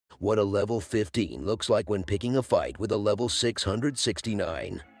What a level 15 looks like when picking a fight with a level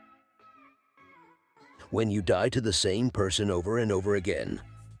 669. When you die to the same person over and over again.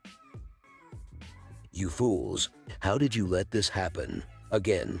 You fools, how did you let this happen?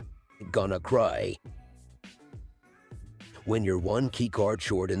 Again, gonna cry. When you're one keycard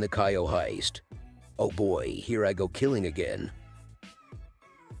short in the Cayo Heist. Oh boy, here I go killing again.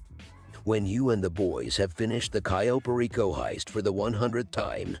 When you and the boys have finished the Cayo Perico Heist for the 100th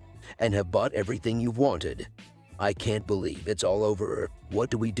time and have bought everything you've wanted. I can't believe it's all over. What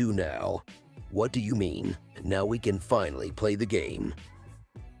do we do now? What do you mean? Now we can finally play the game.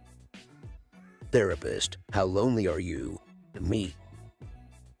 Therapist, how lonely are you? Me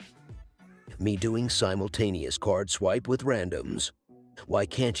doing simultaneous card swipe with randoms. Why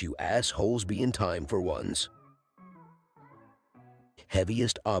can't you assholes be in time for once?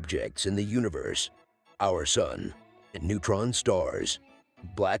 Heaviest objects in the universe. Our sun, neutron stars,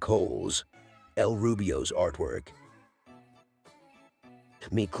 black holes, El Rubio's artwork.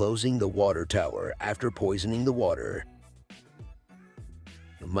 Me closing the water tower after poisoning the water.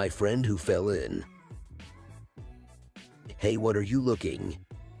 My friend who fell in. Hey, what are you looking?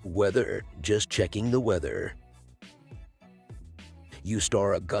 Weather, just checking the weather. You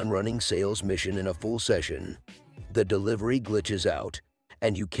star a gun-running sales mission in a full session. The delivery glitches out,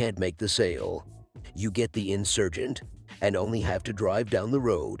 and you can't make the sale. You get the insurgent, and only have to drive down the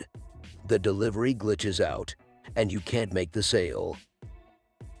road. The delivery glitches out, and you can't make the sale.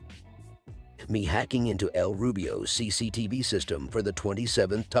 Me hacking into El Rubio's CCTV system for the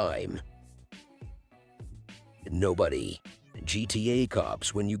 27th time. Nobody. GTA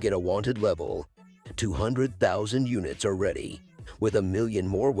cops when you get a wanted level. 200,000 units are ready, with 1 million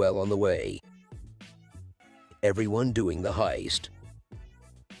more well on the way. Everyone doing the heist.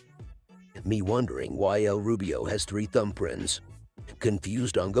 Me wondering why El Rubio has 3 thumbprints.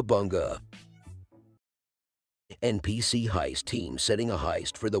 Confused Unga Bunga. NPC heist team setting a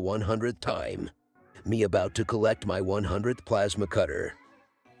heist for the 100th time. Me about to collect my 100th plasma cutter.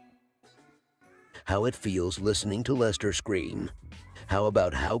 How it feels listening to Lester scream. How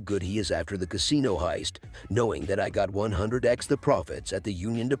about how good he is after the casino heist, knowing that I got 100x the profits at the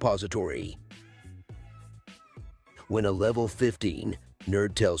Union Depository. When a level 15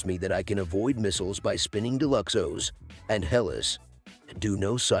 nerd tells me that I can avoid missiles by spinning Deluxos and Hellas, do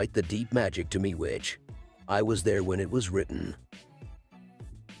no sight the deep magic to me which I was there when it was written.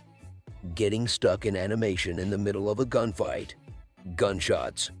 Getting stuck in animation in the middle of a gunfight.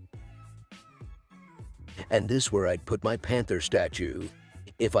 Gunshots. And this where I'd put my panther statue,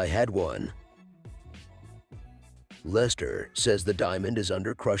 if I had one. Lester says the Diamond is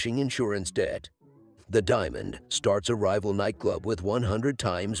under crushing insurance debt. The Diamond starts a rival nightclub with 100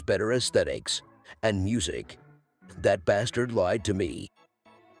 times better aesthetics and music. That bastard lied to me.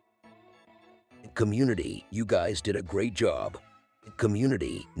 Community, you guys did a great job.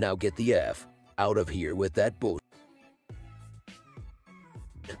 Community, now get the F out of here with that bullshit.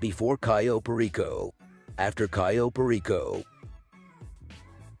 Before Cayo Perico, after Cayo Perico.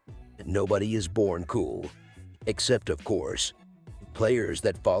 Nobody is born cool, except of course, players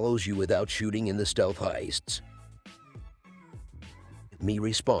that follows you without shooting in the stealth heists. Me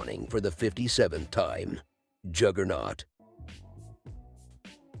respawning for the 57th time. Juggernaut.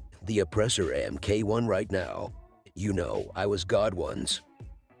 The oppressor MK1 right now. You know, I was God once.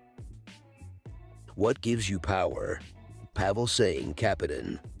 What gives you power? Pavel saying,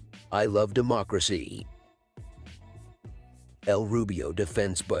 Capitan, I love democracy. El Rubio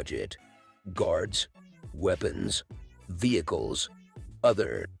defense budget. Guards, weapons, vehicles,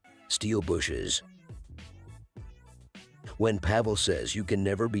 other, steel bushes. When Pavel says you can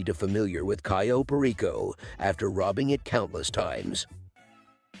never be too familiar with Cayo Perico after robbing it countless times.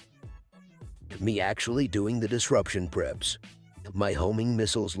 Me actually doing the disruption preps. My homing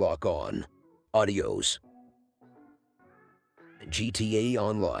missiles lock on. Adios. GTA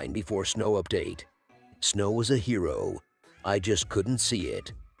Online before Snow update. Snow was a hero. I just couldn't see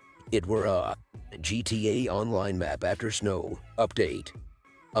it. It were a GTA Online map after Snow update.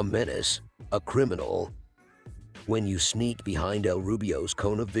 A menace. A criminal. When you sneak behind El Rubio's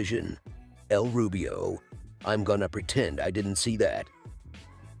cone of vision. El Rubio. I'm gonna pretend I didn't see that.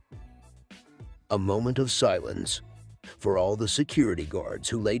 A moment of silence for all the security guards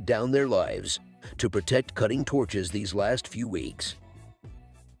who laid down their lives to protect cutting torches these last few weeks.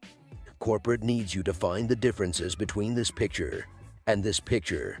 Corporate needs you to find the differences between this picture and this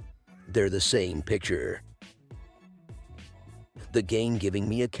picture. They're the same picture. The game giving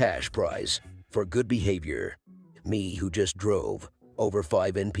me a cash prize for good behavior. Me who just drove over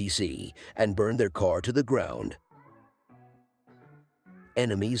 5 NPC and burned their car to the ground.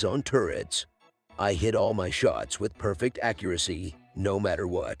 Enemies on turrets. I hit all my shots with perfect accuracy, no matter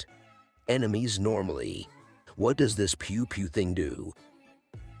what. Enemies normally. What does this pew pew thing do?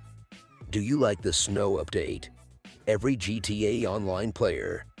 Do you like the snow update? Every GTA Online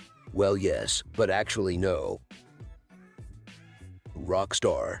player. Well, yes, but actually no.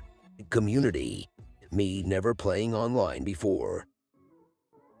 Rockstar. Community. Me never playing online before.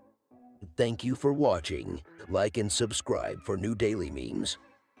 Thank you for watching. Like and subscribe for new daily memes.